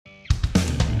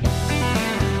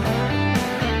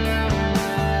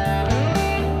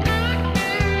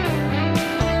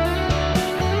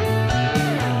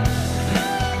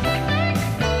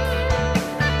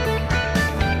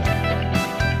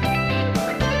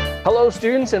Hello,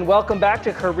 students, and welcome back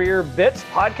to Career Bits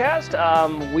podcast.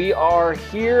 We are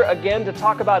here again to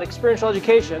talk about experiential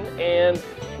education, and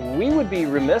we would be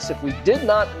remiss if we did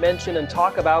not mention and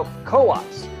talk about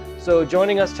co-ops. So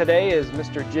joining us today is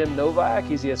Mr. Jim Novak.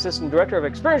 He's the Assistant Director of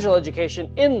Experiential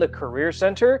Education in the Career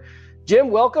Center. Jim,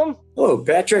 welcome. Hello,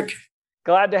 Patrick.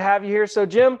 Glad to have you here. So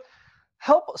Jim,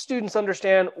 help students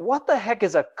understand what the heck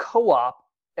is a co-op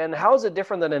and how is it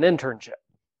different than an internship?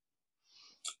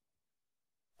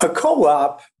 A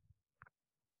co-op,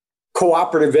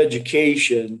 cooperative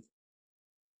education,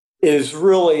 is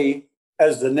really,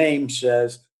 as the name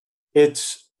says,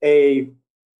 it's a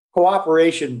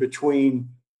cooperation between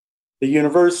the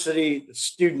university, the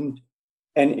student,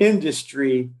 and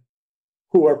industry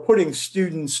who are putting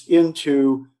students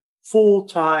into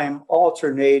full-time,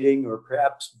 alternating, or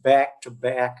perhaps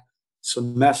back-to-back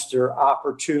semester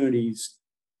opportunities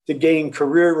to gain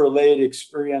career-related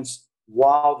experience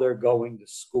while they're going to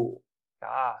school.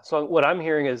 So what I'm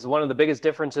hearing is one of the biggest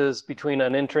differences between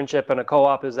an internship and a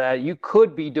co-op is that you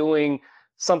could be doing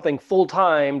something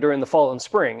full-time during the fall and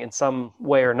spring in some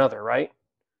way or another, right?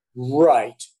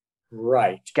 Right.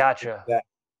 Gotcha.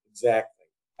 Exactly.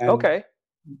 And okay.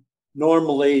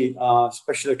 Normally,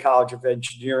 especially the College of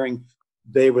Engineering,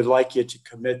 they would like you to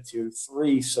commit to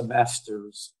 3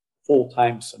 semesters,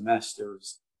 full-time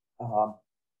semesters,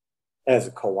 as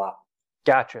a co-op.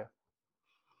 Gotcha.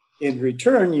 In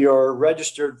return, you're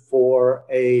registered for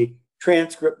a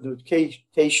transcript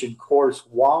notation course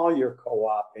while you're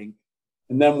co-oping.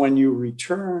 And then when you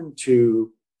return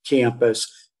to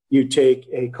campus, you take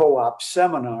a co-op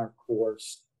seminar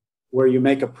course where you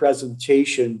make a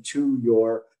presentation to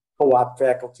your co-op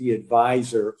faculty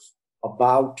advisor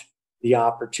about the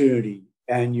opportunity,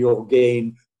 and you'll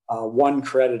gain 1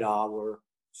 credit hour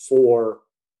for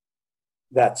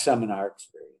that seminar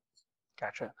experience.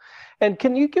 Gotcha. And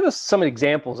can you give us some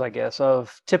examples, I guess,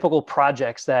 of typical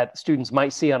projects that students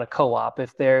might see on a co-op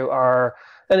if they are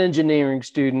an engineering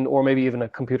student or maybe even a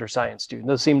computer science student?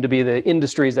 Those seem to be the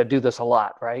industries that do this a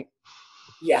lot, right?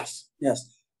 Yes.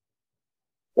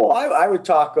 Well, I would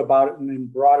talk about it in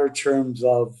broader terms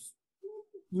of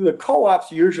the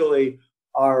co-ops usually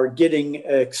are getting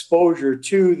exposure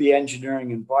to the engineering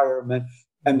environment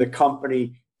and the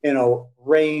company in a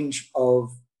range of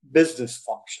business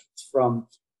functions, from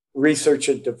research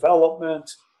and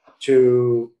development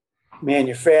to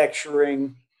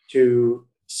manufacturing to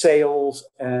sales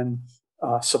and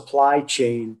supply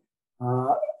chain.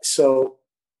 So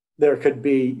there could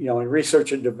be, in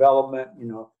research and development,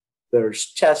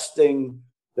 there's testing,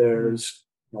 there's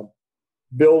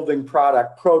building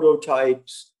product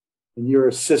prototypes, and you're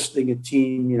assisting a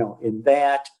team, in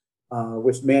that.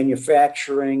 With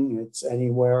manufacturing, it's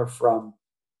anywhere from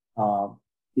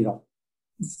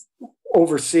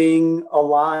overseeing a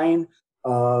line,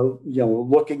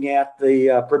 looking at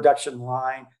the production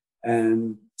line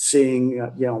and seeing,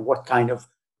 what kind of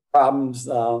problems,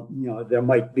 there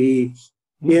might be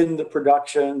in the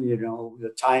production,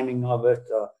 the timing of it,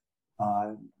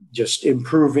 just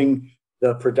improving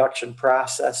the production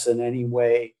process in any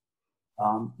way.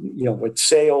 With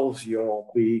sales,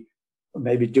 you'll be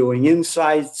maybe doing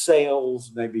inside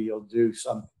sales, maybe you'll do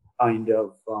some kind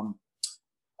of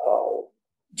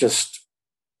just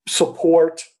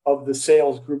support of the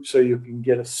sales group so you can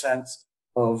get a sense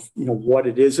of what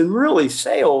it is. And really,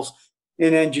 sales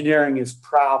in engineering is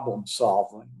problem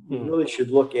solving. You really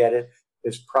should look at it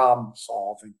as problem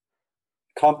solving.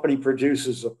 Company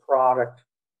produces a product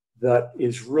that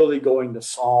is really going to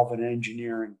solve an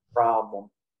engineering problem,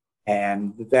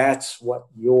 and that's what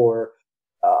you're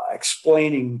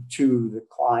explaining to the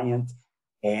client,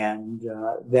 and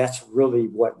that's really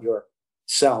what you're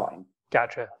selling.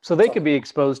 Gotcha. So they could be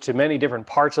exposed to many different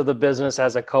parts of the business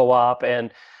as a co-op. And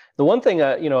the one thing,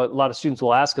 a lot of students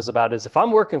will ask us about is if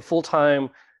I'm working full-time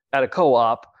at a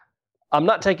co-op, I'm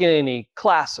not taking any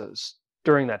classes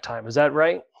during that time. Is that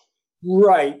right?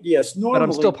 Right. Yes. Normally, but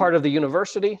I'm still part of the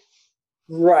university?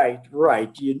 Right.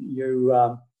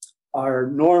 You are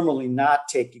normally not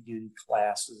taking any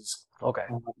classes. Okay.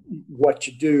 What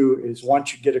you do is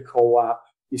once you get a co-op,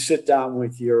 you sit down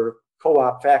with your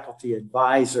co-op faculty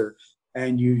advisor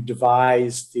and you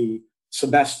devise the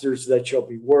semesters that you'll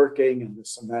be working and the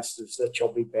semesters that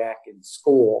you'll be back in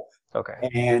school. Okay.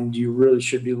 And you really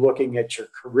should be looking at your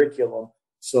curriculum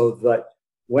so that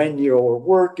when you're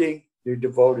working, you're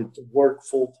devoted to work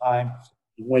full time.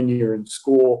 When you're in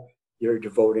school, you're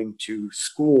devoting to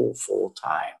school full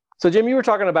time. So Jim, you were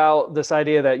talking about this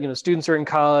idea that, students are in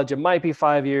college, it might be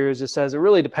 5 years. It says it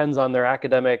really depends on their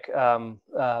academic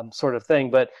sort of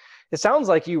thing. But It sounds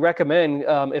like you recommend,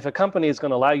 if a company is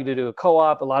going to allow you to do a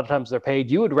co-op, a lot of times they're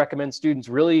paid, you would recommend students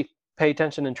really pay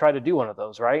attention and try to do one of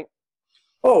those, right?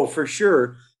 Oh, for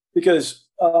sure. Because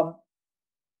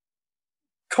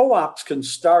co-ops can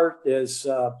start as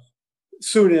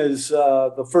soon as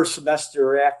the first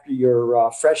semester after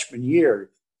your freshman year.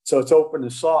 So it's open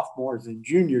to sophomores and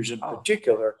juniors in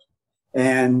particular.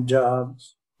 And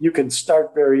you can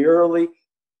start very early.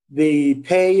 The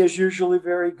pay is usually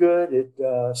very good.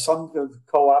 Some of the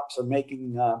co-ops are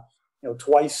making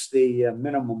twice the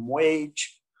minimum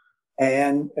wage.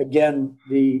 And again,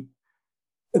 the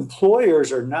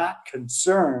employers are not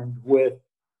concerned with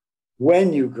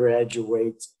when you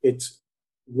graduate. It's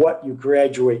what you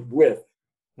graduate with.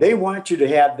 They want you to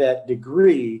have that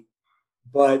degree,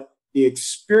 but the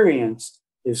experience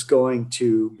is going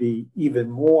to be even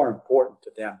more important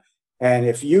to them. And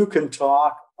if you can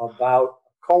talk about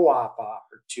co-op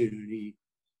opportunity,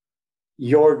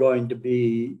 you're going to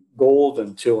be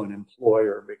golden to an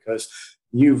employer because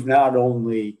you've not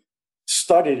only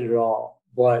studied it all,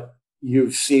 but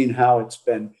you've seen how it's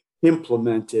been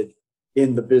implemented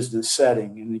in the business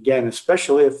setting. And again,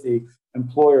 especially if the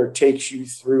employer takes you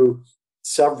through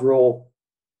several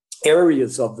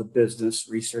areas of the business,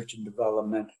 research and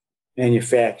development,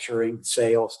 manufacturing,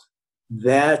 sales,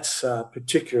 that's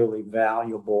particularly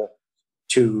valuable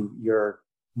to your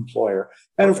employer.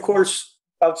 And of course,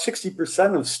 about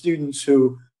 60% of students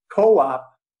who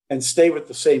co-op and stay with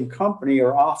the same company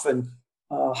are often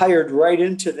hired right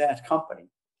into that company.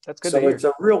 That's good so to hear. It's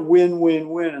a real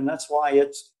win-win-win, and that's why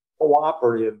it's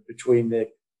cooperative between the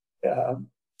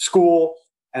school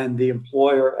and the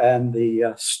employer and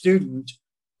the student,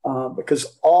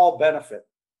 because all benefit.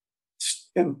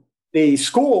 And the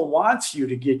school wants you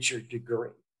to get your degree.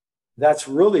 That's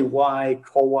really why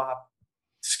co-op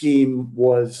scheme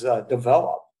was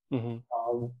developed.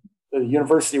 Mm-hmm. The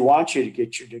university wants you to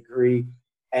get your degree,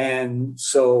 and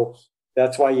so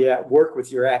that's why you work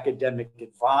with your academic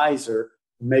advisor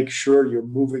to make sure you're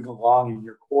moving along in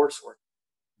your coursework.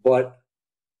 But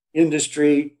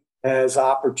industry has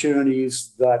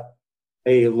opportunities that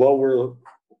a lower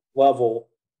level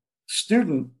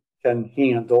student can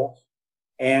handle,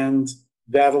 and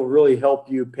that'll really help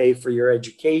you pay for your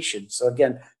education. So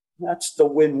again, that's the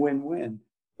win-win-win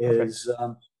is,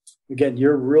 again,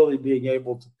 you're really being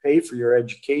able to pay for your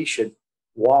education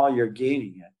while you're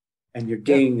gaining it, and you're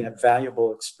gaining that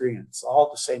valuable experience all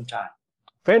at the same time.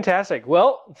 Fantastic.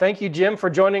 Well, thank you, Jim, for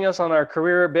joining us on our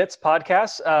Career Bits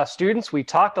podcast. Students, we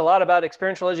talked a lot about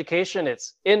experiential education.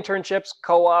 It's internships,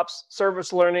 co-ops,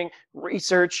 service learning,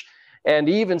 research, and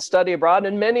even study abroad,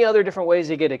 and many other different ways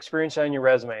to get experience on your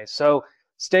resume. So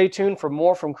stay tuned for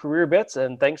more from Career Bits,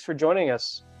 and thanks for joining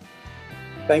us.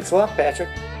 Thanks a lot, Patrick.